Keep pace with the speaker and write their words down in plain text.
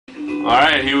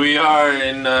Alright, here we are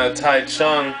in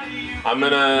Taichung. I'm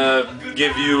gonna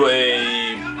give you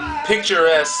a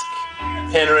picturesque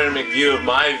panoramic view of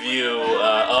my view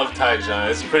of Taichung.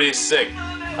 It's pretty sick.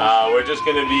 We're just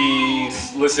gonna be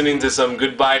listening to some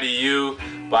Goodbye to You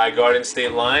by Garden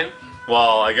State Line.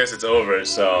 Well, I guess it's over,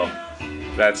 so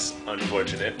that's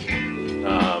unfortunate.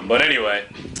 But anyway,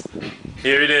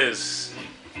 here it is.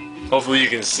 Hopefully you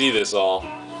can see this all.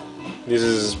 These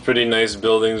is pretty nice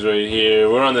buildings right here.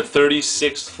 We're on the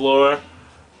 36th floor.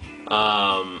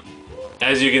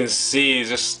 As you can see,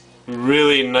 just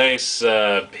really nice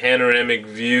panoramic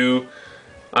view.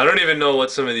 I don't even know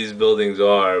what some of these buildings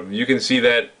are. You can see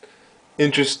that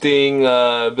interesting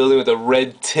building with a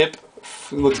red tip.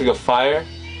 It looks like a fire.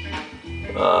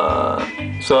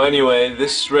 So anyway,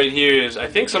 this right here is, I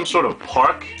think, some sort of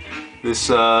park. This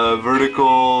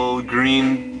vertical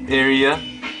green area.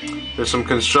 There's some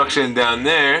construction down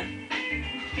there,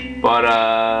 but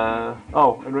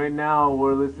oh, and right now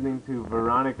we're listening to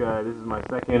Veronica. This is my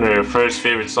second or first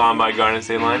favorite song by Garden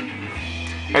State Line.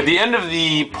 At the end of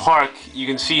the park, you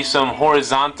can see some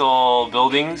horizontal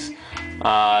buildings.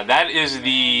 That is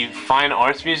the Fine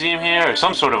Arts Museum here, or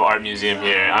some sort of art museum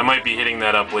here. I might be hitting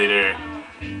that up later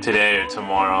today or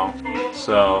tomorrow.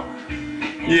 So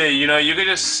yeah, you know, you can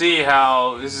just see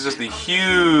how this is just a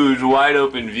huge, wide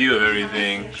open view of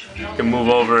everything. You can move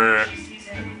over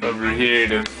here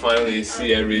to finally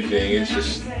see everything. It's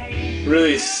just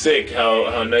really sick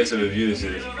how nice of a view this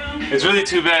is. It's really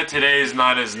too bad today is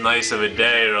not as nice of a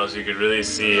day, or else you could really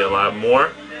see a lot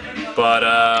more. But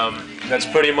that's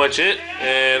pretty much it,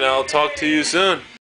 and I'll talk to you soon.